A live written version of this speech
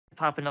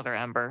pop another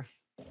ember.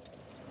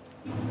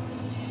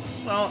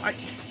 Well,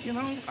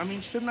 I mean,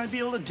 shouldn't I be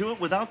able to do it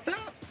without that?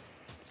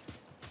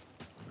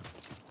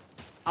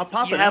 I'll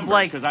pop You an have, ember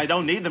like- because I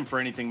don't need them for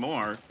anything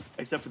more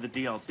except for the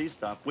DLC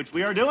stuff, which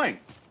we are doing.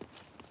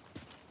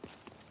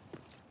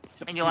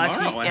 And you'll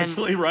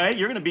actually, right?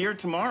 You're gonna be here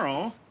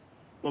tomorrow.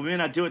 Well, we may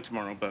not do it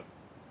tomorrow, but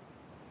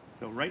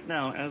so right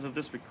now, as of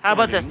this recording. How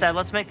about this, Dad?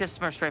 Let's make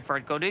this more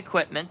straightforward. Go to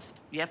equipment.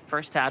 Yep,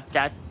 first tab.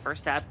 Dad,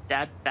 first tab.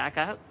 Dad, back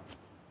out.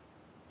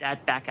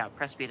 Dad, back out.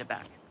 Press B to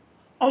back.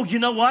 Oh, you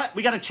know what?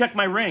 We gotta check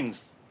my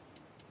rings.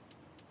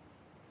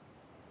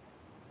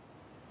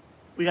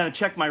 We gotta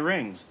check my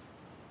rings.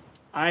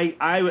 I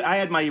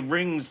had my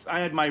rings. I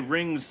had my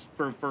rings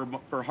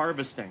for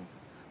harvesting.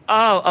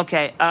 Oh,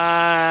 okay.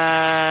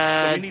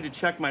 So we need to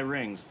check my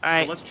rings. All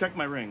right. So let's check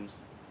my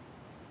rings.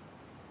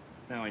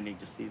 Now I need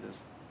to see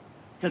this.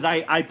 Because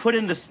I put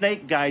in the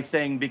snake guy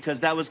thing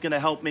because that was going to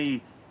help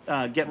me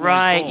get more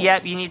souls.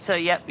 Yep, you need to,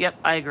 yep,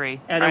 I agree.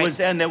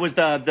 And there was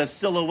the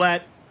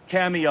silhouette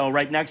cameo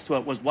right next to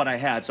it was what I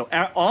had. So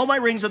all my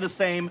rings are the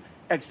same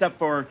except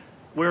for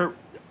where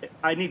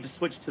I need to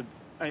switch to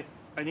I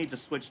need to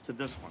switch to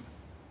this one.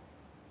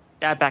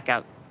 Dad, back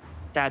out.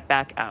 Dad,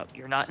 back out.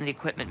 You're not in the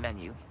equipment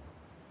menu.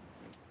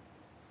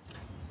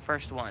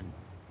 First one.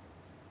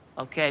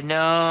 Okay,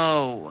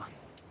 no.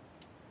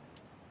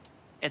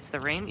 It's the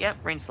ring. Yep,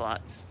 ring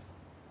slots.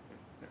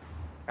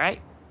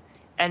 Right?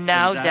 And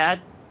now,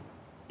 Dad,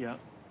 Yeah.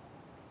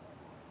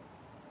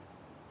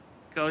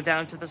 go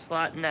down to the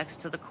slot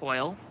next to the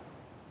coil.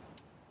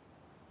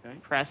 Okay.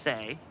 Press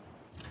A.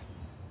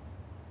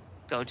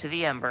 Go to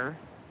the ember.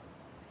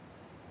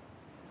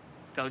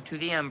 Go to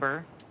the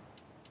ember.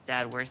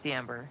 Dad, where's the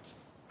ember?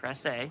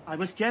 Press A. I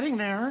was getting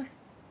there.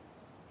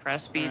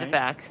 Press B to Alright.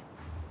 back.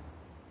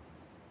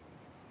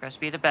 Press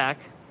B to back.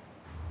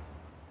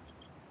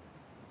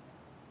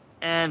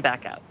 And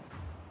back out.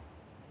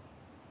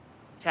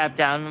 Tap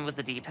down with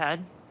the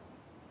D-pad.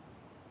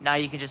 Now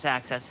you can just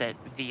access it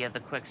via the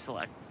quick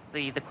select,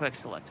 the quick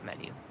select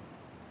menu.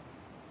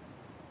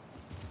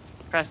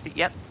 Press the,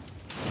 yep.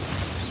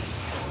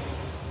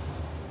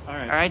 All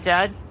right. All right,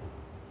 Dad.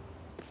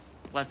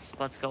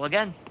 Let's go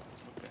again.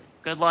 Okay.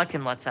 Good luck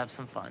and let's have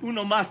some fun.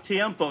 Uno más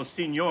tiempo,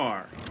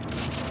 señor.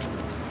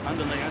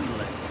 Ándale,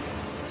 ándale.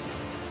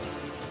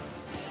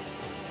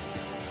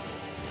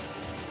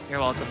 You're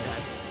welcome,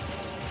 Dad.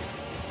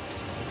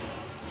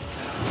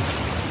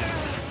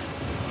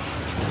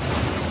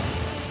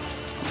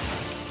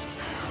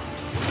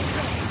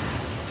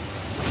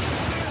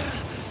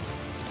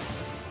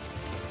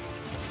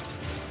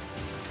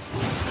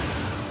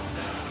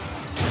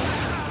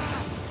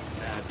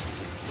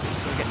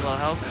 We're getting low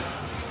health.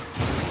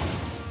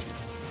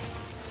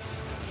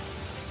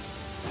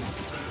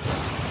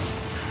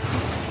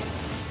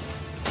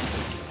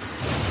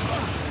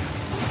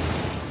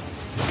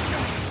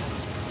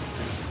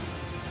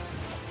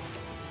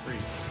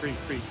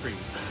 Free.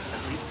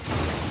 At least.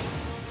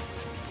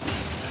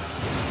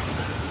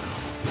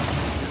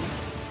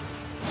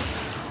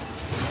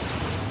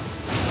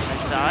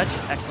 Nice dodge.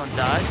 Excellent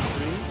dodge.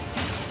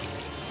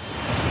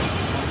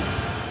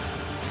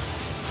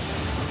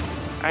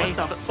 Alright,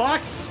 What the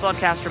fuck?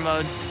 spellcaster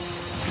mode.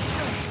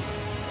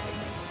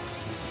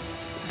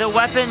 The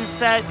weapon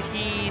set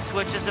he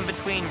switches in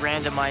between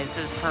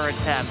randomizes per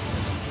attempt.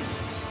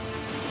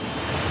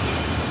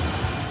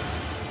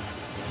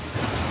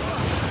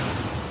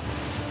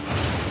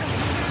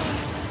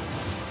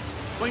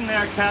 Swing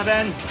there,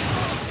 Kevin.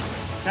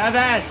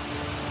 Kevin!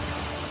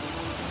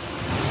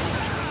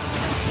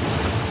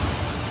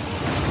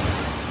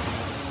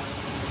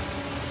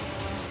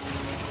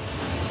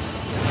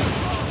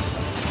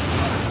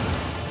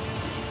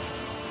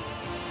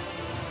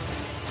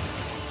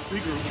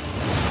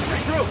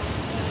 Regroup.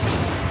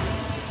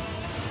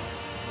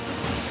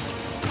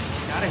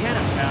 Gotta hit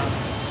him, pal.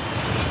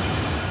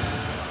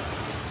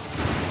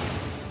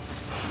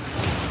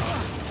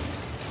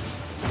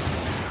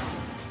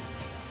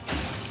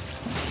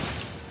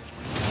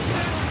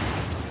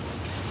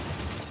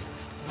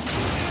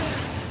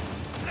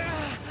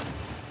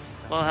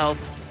 Low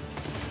health.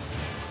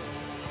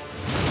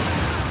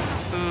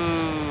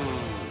 Ooh.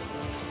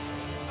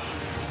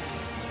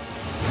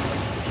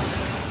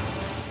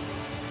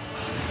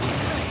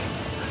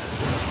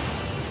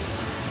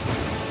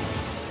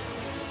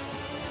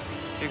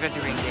 You're good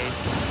to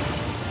re-engage.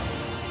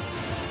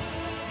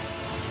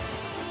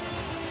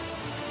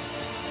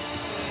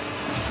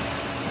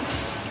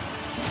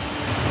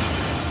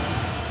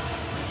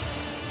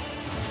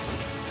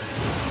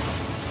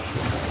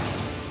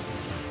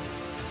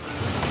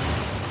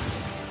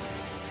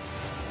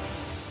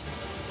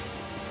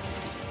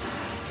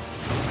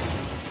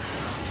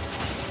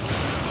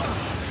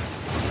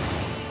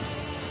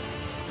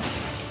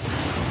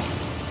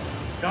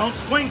 Don't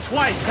swing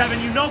twice, Kevin.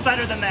 You know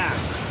better than that.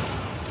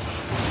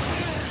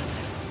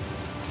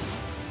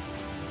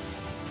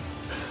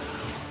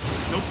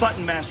 No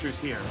button masters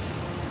here.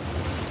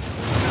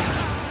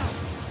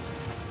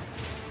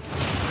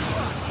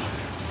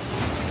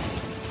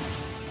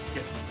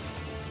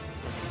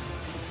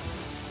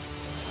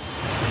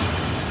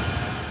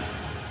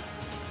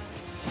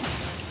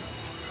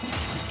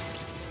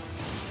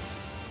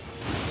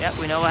 Yep,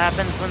 we know what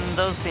happens when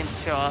those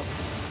things show up.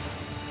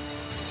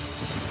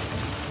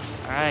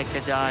 Alright,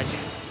 good dodge.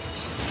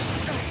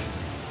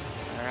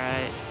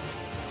 Alright.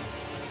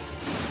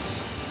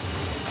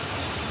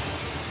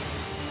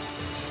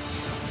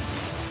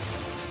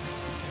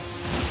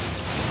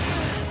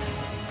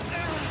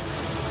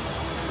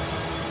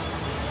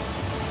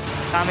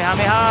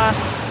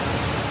 Kamehameha!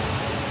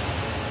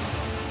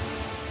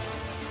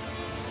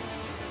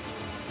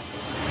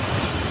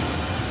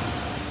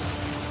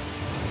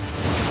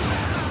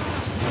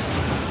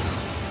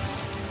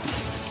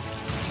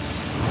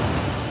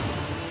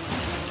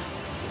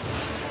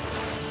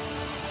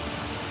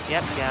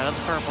 Yep, get out of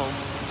the purple.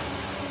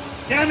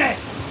 Damn it!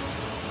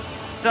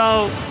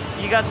 So,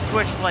 you got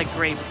squished like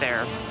grape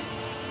there.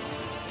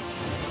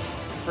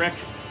 Frick.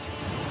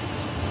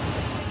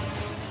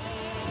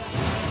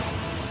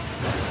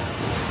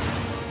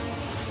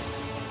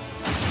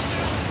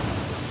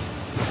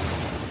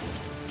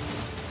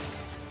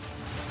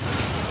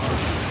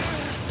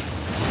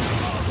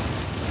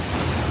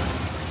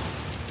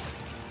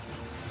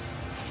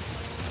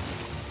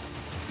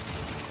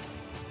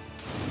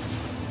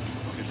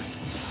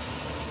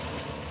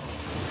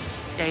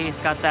 Okay,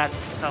 he's got that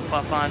sub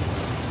buff on.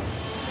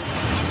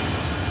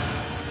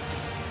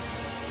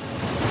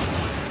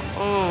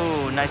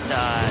 Oh, nice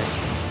dodge.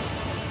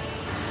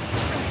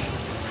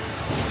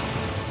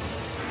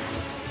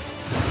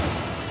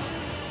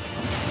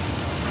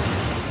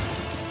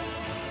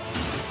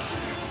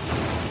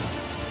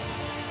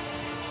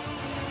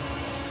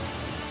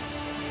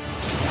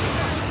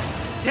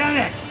 Damn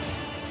it!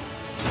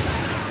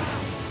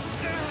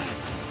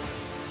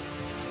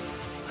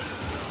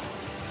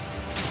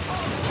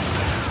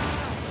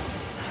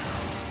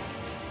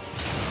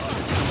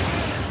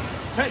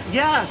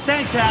 Yeah,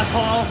 thanks,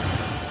 asshole.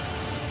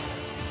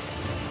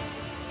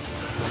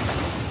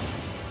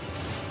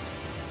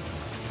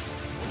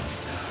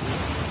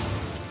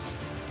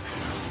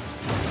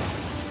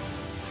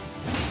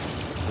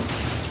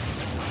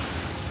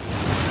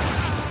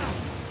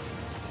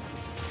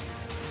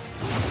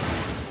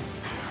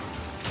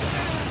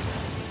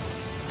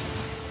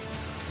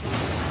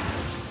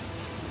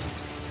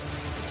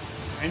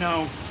 I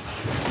know.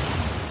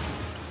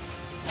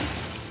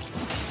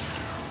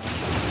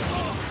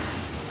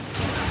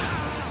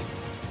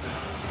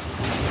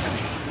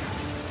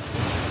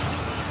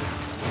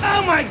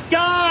 Oh my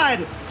God!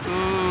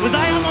 Was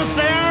I almost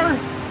there?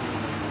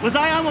 Was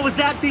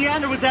that the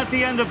end, or was that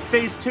the end of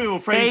phase 2?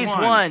 Phase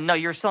 1. No,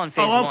 you're still in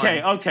phase 1. Oh,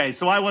 okay, okay.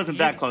 So I wasn't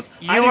that close. I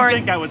you didn't are-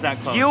 think I was that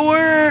close. You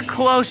were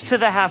close to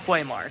the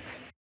halfway mark.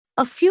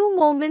 A few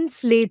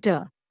moments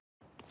later.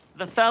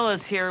 The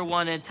fellas here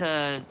wanted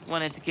to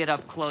get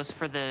up close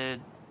for the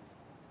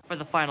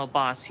final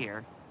boss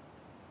here.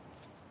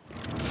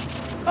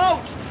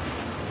 Oh!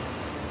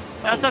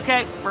 That's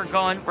okay. We're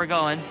going.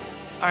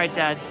 All right,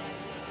 Dad.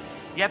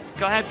 Yep.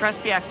 Go ahead. Press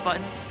the X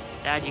button.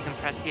 Dad, you can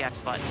press the X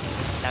button.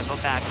 Now go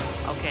back.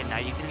 Okay. Now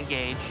you can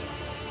engage.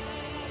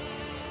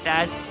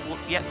 Dad.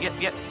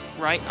 Yep.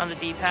 Right on the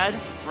D-pad.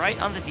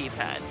 Right on the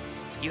D-pad.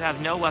 You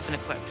have no weapon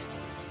equipped.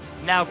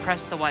 Now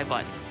press the Y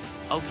button.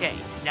 Okay.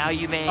 Now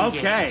you may engage.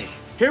 Okay.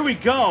 Here we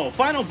go.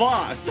 Final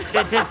boss.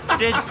 Did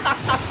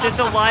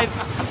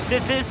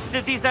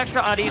these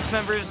extra audience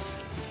members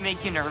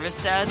make you nervous,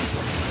 Dad?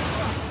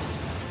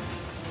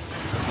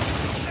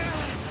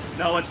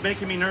 No, what's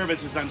making me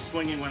nervous is I'm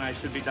swinging when I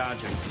should be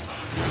dodging.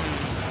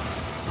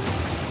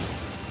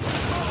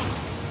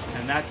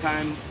 And that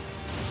time,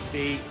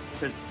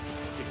 because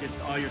it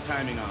gets all your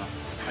timing off.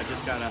 I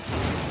just gotta...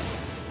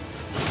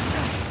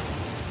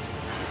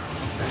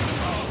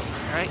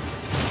 All right.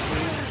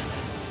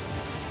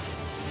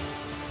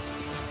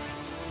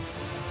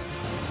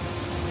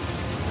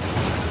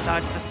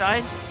 Dodge to the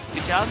side.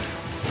 Good job.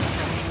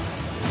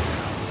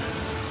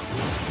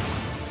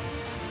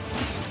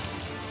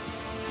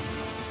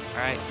 All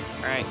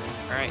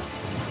right.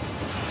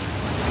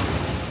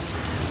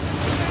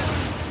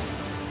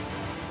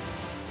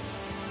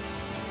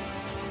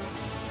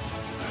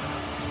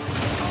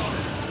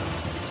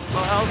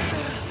 Full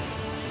health.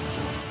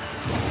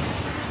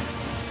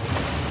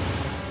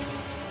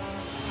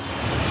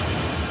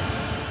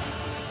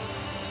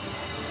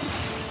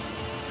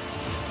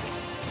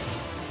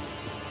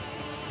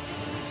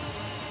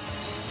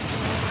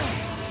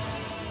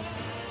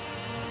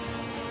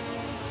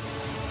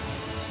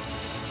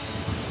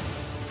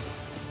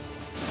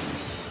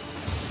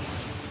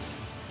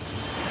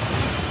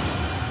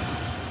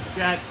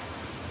 Jet.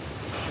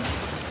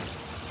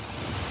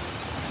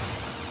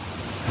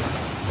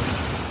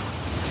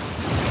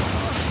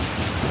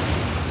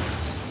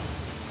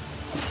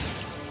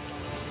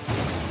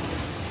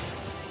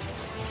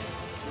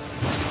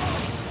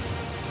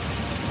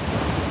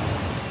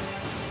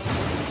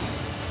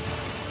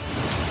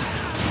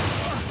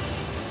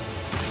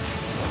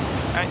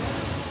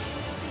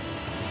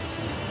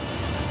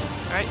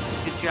 All right.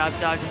 Good job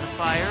dodging the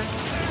fire.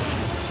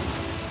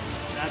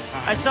 That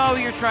time. I saw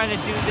what you're trying to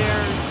do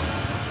there.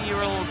 You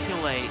were a little too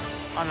late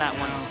on that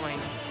one swing.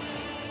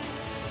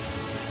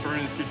 Just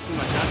burning through too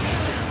much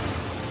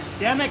effort.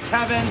 Damn it,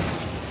 Kevin.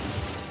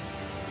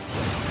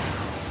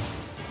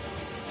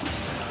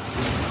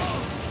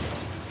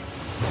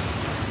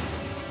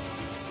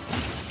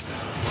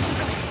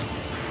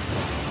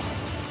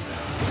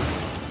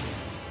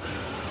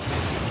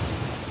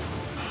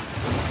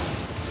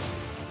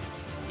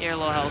 You're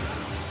low health.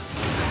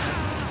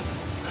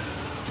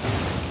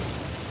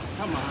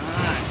 Come on.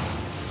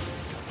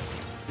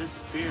 This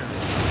spear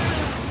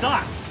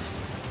sucks.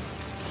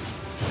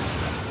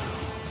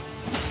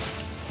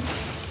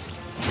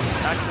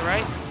 Back to the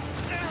right.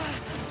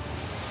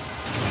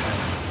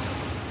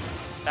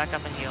 Back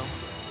up and heal.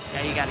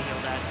 Yeah, you gotta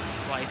heal that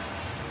twice.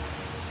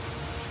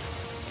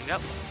 There you go.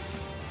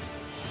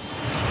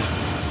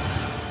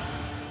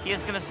 He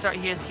is gonna start.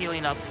 He is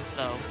healing up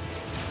though.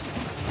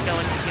 He's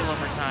going to heal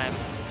over time.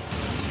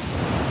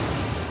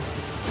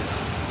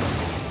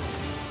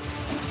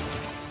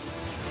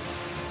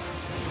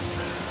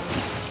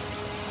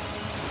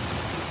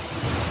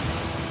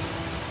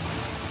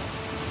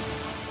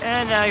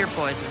 And now you're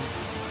poisoned.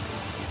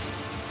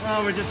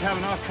 Well, we're just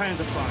having all kinds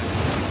of fun.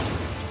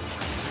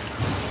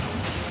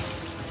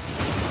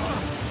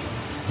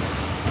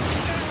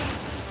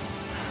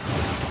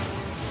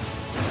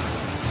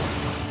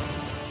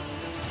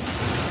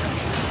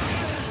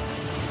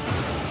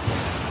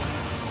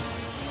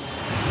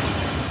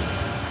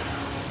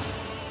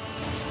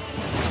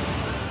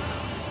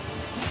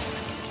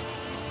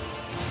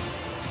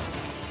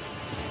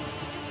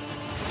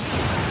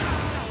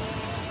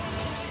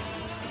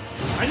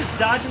 Am I just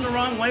dodging the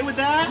wrong way with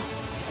that?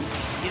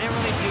 You didn't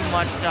really do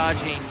much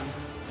dodging.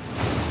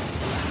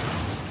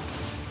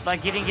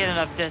 Like, you didn't get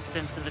enough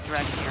distance in the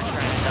direction you're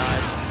trying to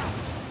dodge.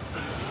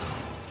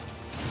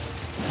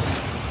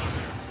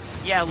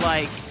 Yeah,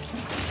 like...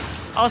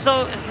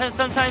 Also,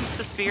 sometimes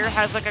the spear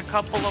has, like, a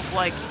couple of,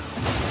 like,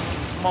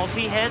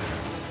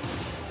 multi-hits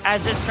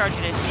as it's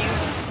charging into you.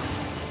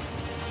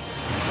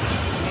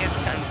 You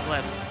just got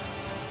flipped.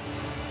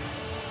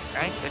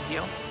 Alright, good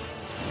heal.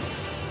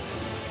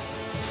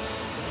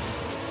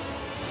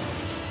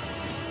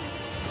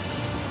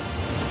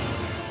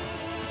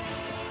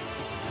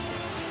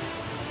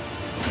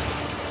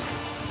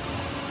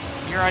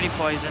 You're already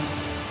poisoned.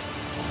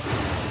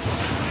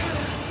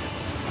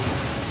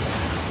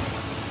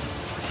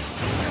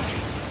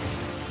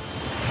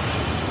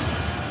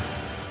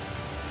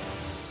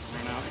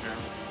 Run out here.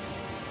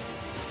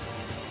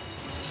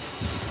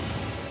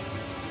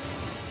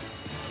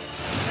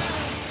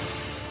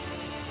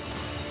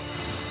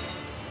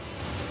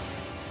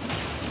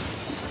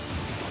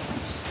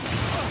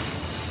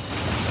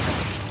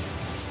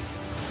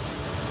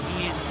 You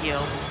use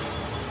heal.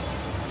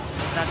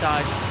 Not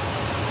dodge.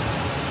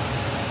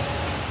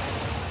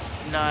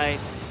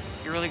 Nice.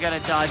 You really gotta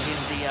dodge in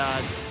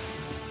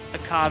the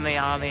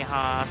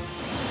Kamehameha.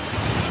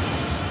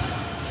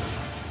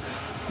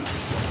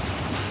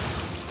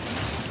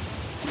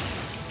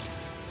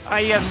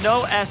 Alright, you have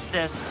no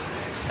Estus.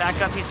 Back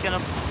up, he's gonna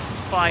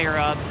fire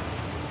up.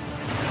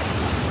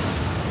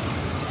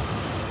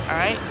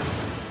 Alright.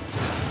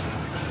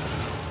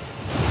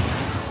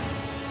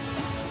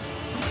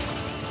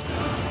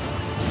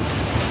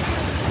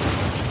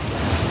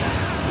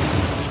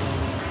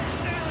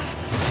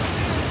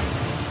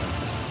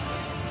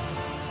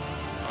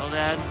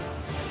 Dad,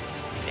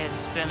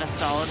 it's been a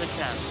solid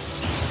attempt.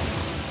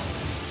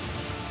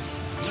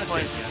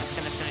 Poison's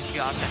gonna finish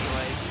you off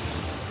anyways.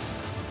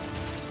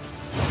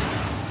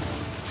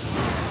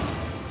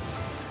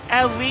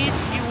 At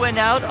least you went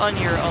out on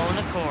your own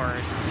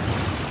accord.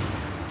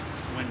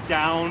 Went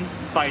down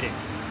fighting.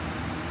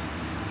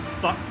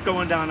 Fuck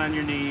going down on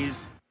your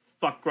knees.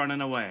 Fuck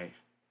running away.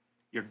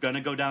 You're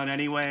gonna go down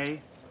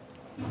anyway.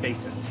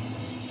 Face it.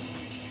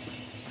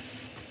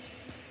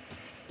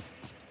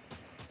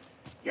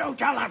 You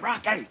tell him,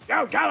 Rocky!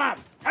 You tell him!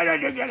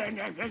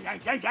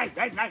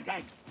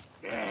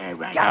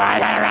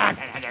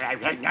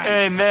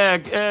 Hey,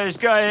 Meg, this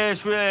guy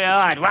is really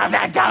hard. Well,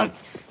 then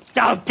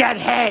don't get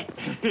hit!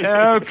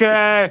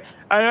 Okay,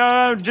 I know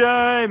I'm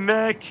dying,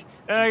 Mick.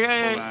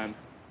 Hold on.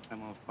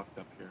 I'm all fucked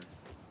up here.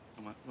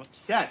 Come on. Well,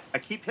 shit, I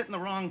keep hitting the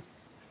wrong...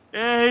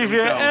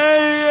 Adrian!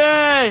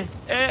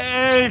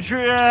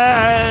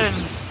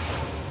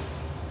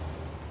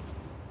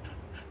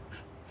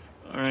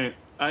 All right.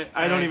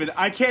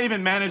 I can't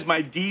even manage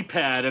my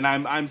D-pad, and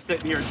I'm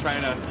sitting here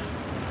trying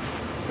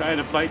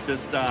to fight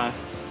this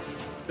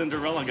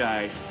Cinderella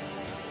guy.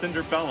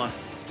 Cinderfella.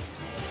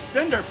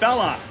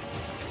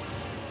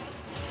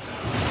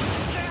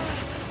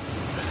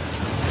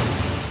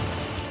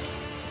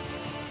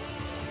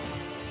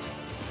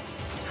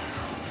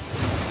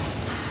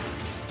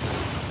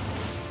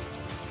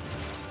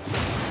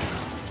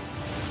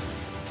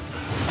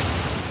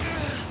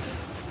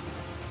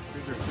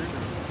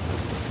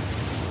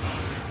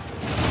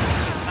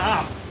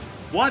 Ah,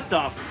 what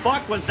the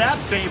fuck was that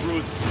Babe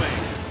Ruth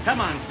swing? Come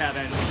on,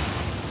 Kevin.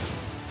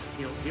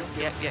 Heal.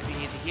 Yep, you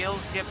need the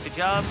heals. Yep, good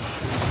job.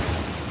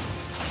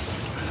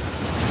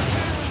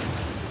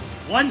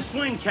 One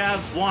swing, Kev.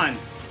 One.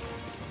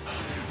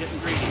 You're getting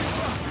greedy.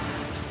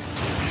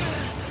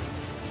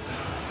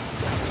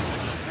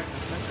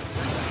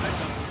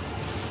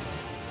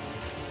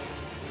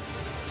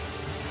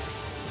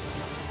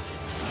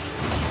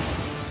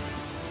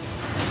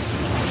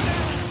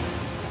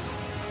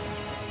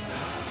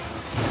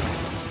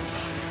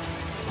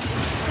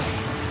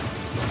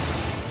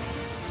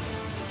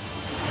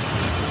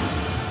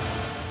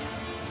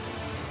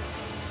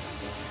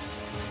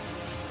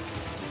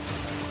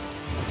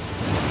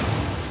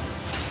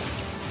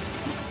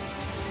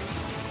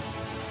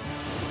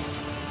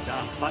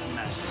 Button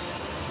mesh.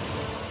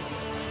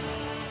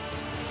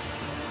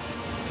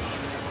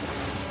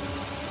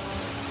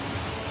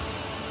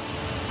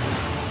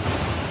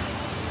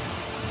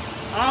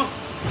 Oh!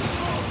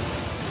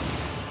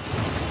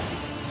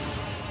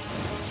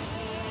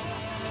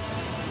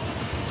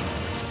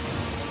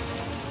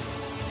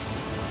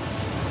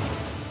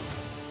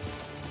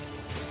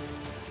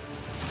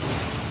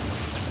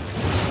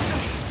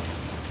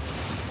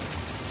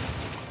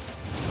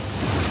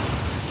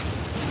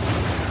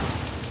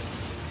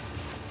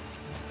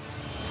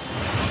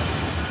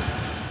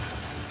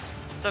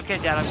 It's okay,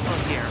 Dad. I'm still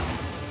here.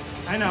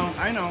 I know.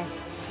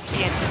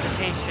 The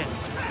anticipation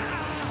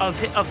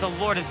of the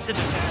Lord of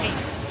Cinder's defeat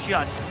is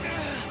just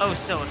oh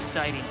so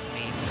exciting to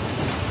me.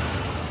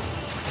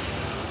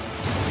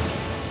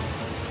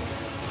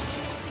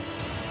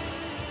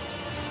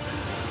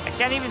 I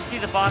can't even see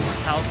the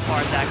boss's health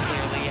bar that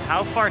clearly.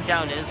 How far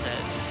down is it?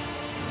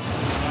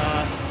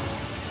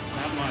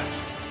 Not much.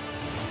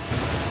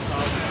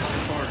 About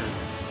 3/4.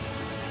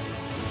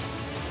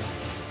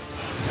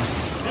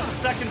 Is this the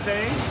second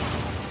phase?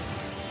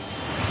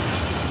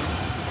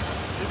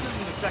 This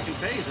isn't the second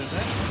phase, is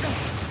it?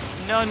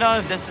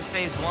 No, this is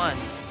phase 1.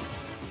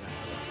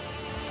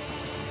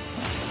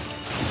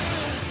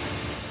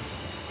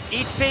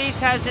 Each phase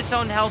has its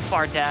own health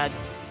bar, Dad.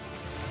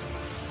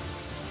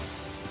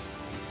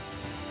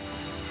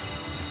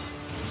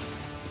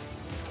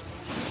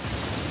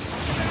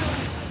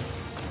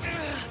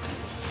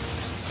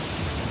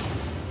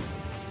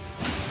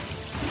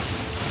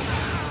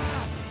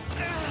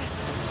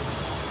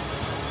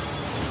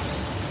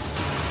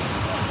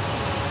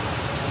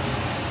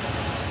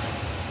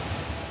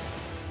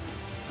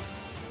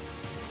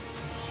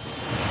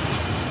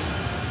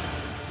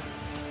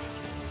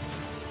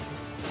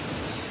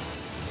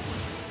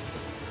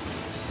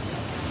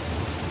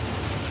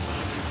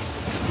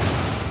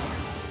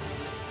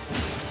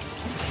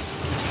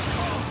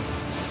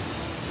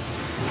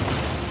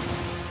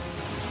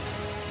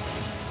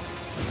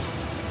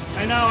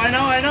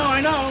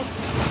 I know.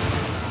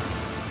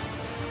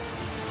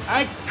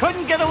 I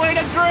couldn't get away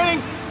to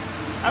drink.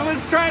 I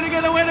was trying to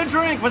get away to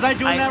drink. Was I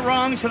doing that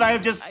wrong? Should I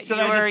have just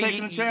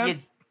taken a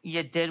chance?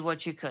 You did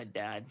what you could,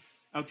 Dad.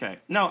 Okay.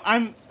 No,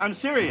 I'm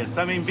serious.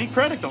 I mean, be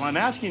critical. I'm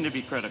asking you to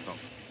be critical.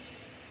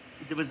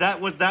 Was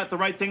that the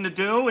right thing to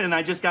do? And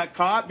I just got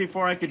caught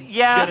before I could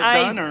get it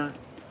done, or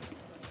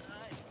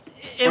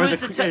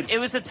it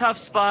was a tough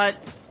spot.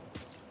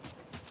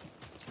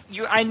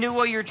 I knew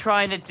what you were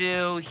trying to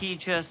do. He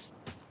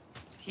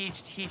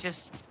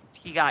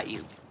got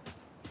you.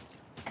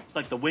 It's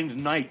like the Winged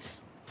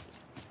Knights.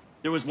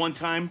 There was one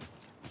time,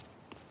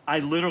 I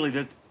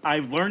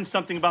learned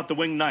something about the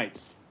Winged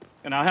Knights,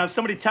 and I'll have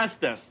somebody test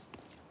this.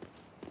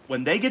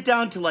 When they get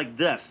down to like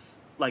this,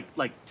 like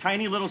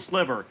tiny little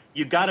sliver,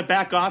 you gotta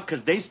back off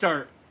because they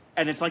start,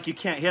 and it's like you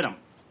can't hit them.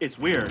 It's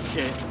weird,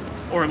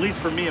 or at least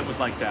for me, it was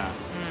like that.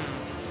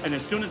 And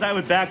as soon as I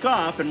would back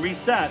off and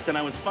reset, then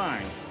I was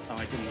fine. Oh,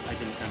 I didn't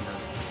remember.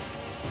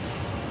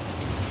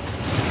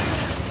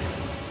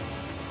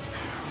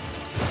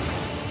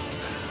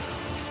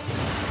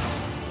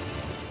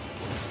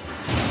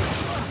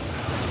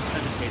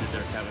 Hesitated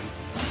there, Kevin.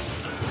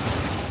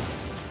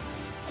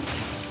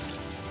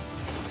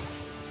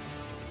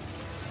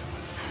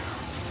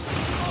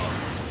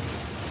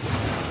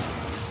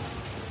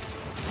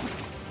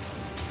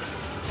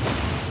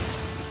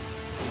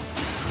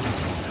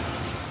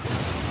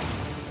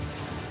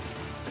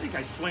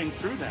 I swing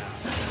through that.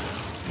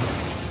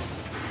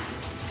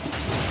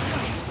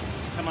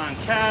 Come on,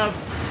 Kev.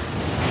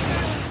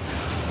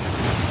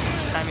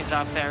 Timing's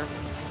off there.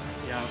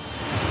 Yeah.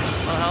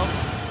 Will help.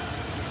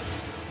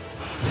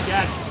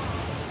 Yes.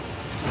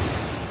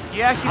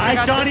 You actually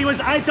I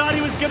thought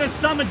he was gonna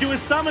do a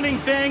summoning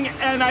thing,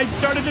 and I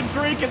started to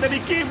drink, and then he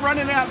came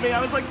running at me.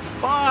 I was like,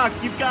 fuck,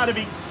 you've gotta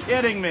be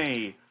kidding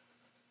me.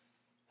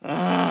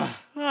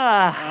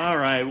 All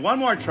right, one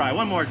more try.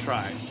 One more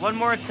attempt. One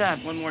more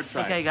try. It's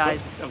okay,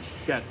 guys. Oh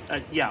shit.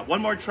 Yeah,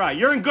 one more try.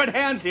 You're in good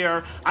hands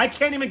here. I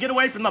can't even get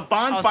away from the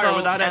bonfire also,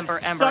 without Ember,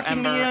 it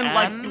sucking me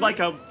in like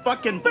a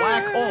fucking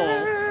black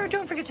hole.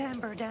 Don't forget to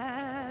Ember,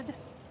 Dad.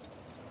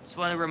 Just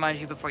want to remind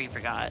you before you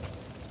forgot.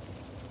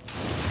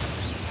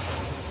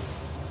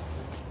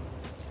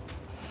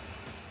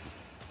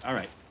 All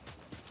right.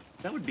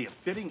 That would be a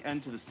fitting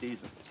end to the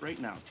season. Right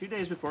now, 2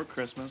 days before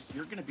Christmas,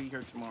 you're going to be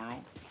here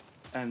tomorrow,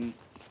 and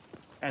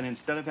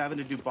instead of having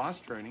to do boss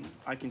training,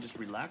 I can just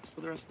relax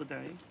for the rest of the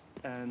day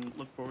and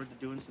look forward to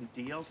doing some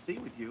DLC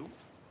with you.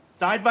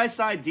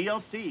 Side-by-side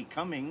DLC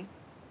coming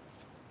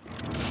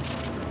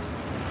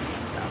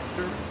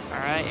after.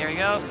 All right, here we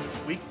go.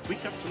 Week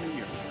up to New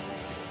Year's.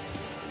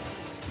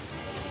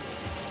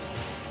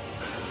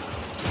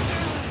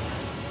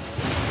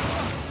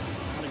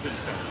 Not a good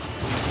start.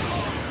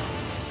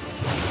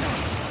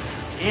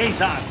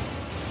 Jesus!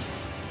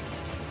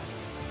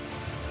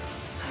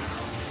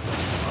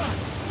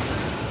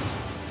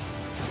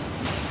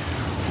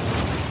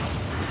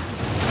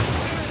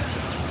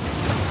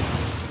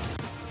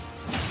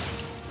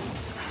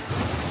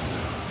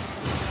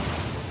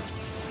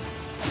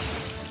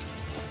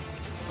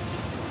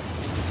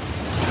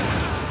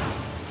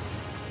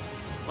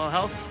 Low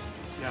health.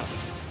 Yeah.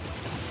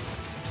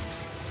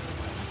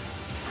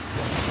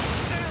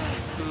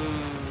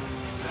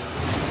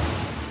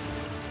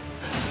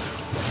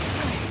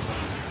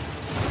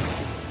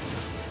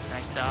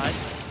 Nice dodge.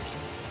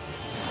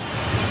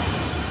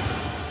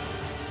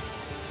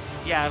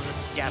 Yeah,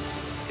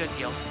 good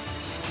heal.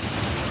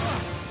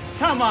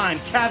 Come on,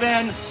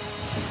 Kevin.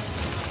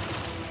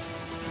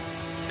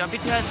 Don't be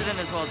too hesitant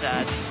as well,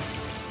 Dad.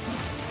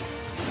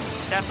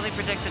 Definitely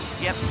predicted.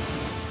 Yep.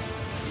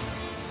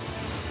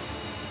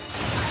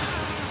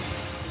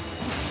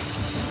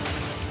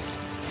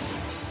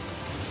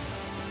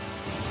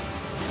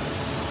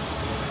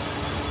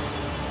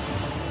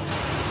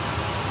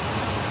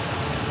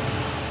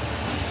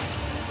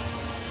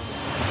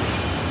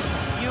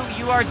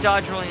 You are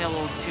dodge rolling a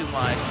little too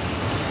much.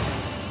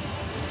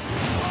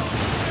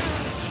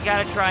 You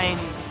gotta try and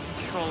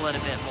control it a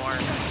bit more.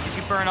 Because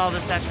you burn all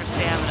this extra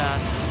stamina,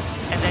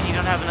 and then you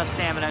don't have enough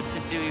stamina to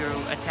do your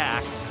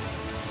attacks.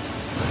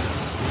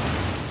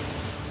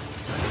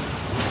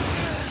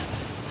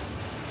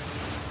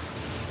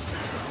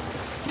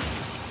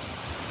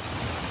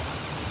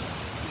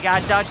 You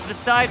gotta dodge to the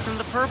side from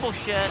the purple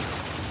shit.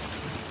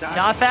 Dodge.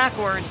 Not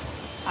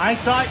backwards. I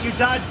thought you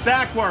dodged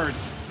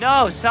backwards.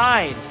 No,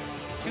 side.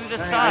 To the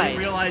Hey, I side. didn't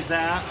realize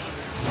that.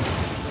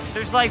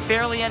 There's like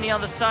barely any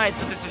on the sides,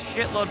 but there's a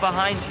shitload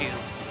behind you.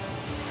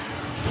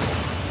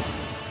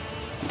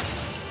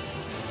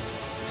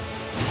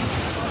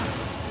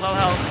 Low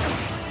health.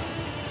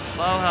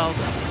 Low health.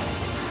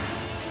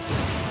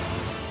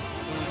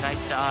 Ooh,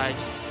 nice dodge.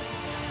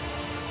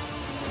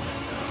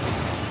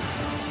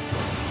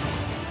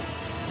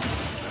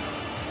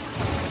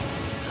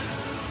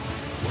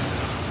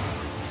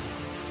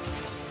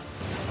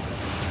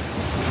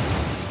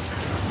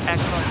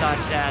 Excellent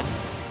dodge, Dad.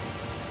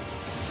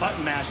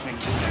 Button mashing.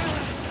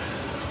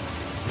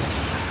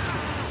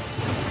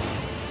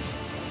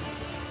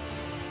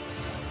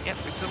 Yep,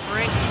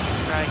 recuperate.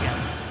 Try again.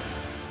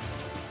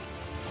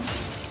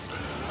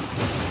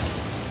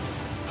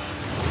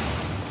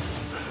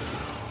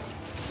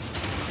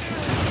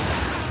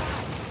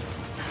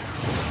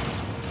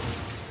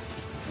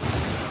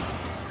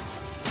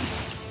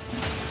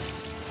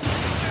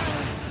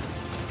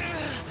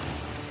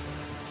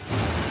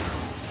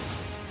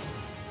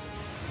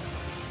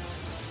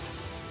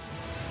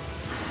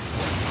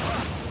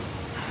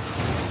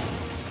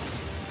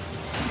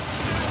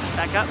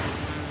 Back up.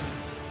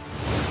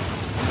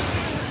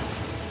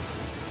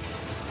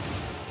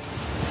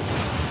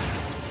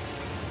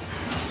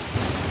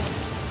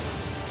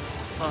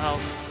 Full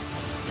health.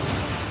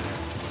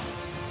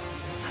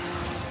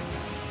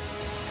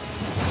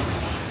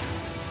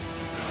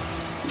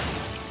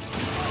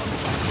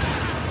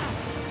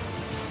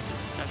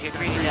 Don't get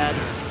greedy, Dad.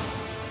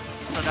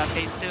 You still got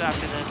phase 2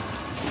 after this.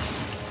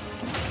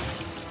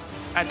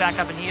 Alright, back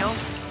up and heal.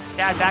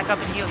 Dad, back up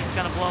and heal. He's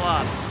gonna blow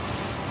up.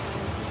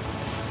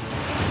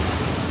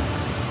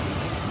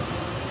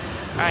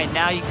 Alright,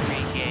 now you can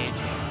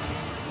re-engage.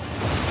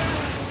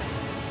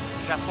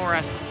 You got 4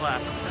 S's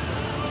left.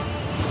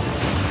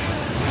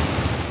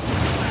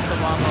 The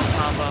longbow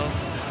combo.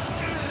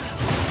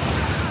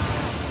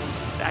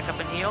 Back up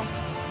and heal.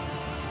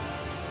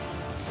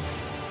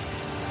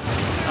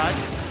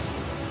 Dodge.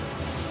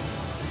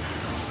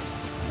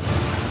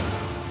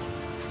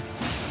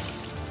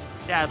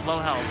 Dad, low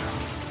health.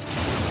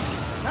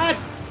 That,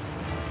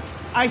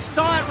 I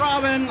saw it,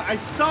 Robin. I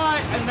saw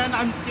it, and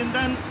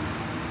then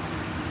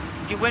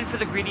You went for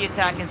the greedy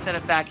attack instead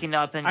of backing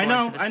up and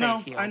going for the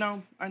safe heal. I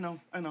know.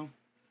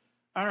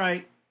 All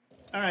right.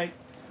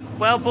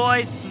 Well,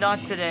 boys,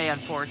 not today,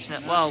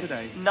 unfortunately. Not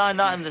today.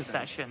 Not in this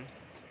session.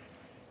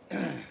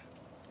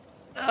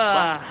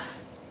 That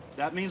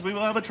means we will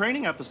have a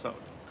training episode.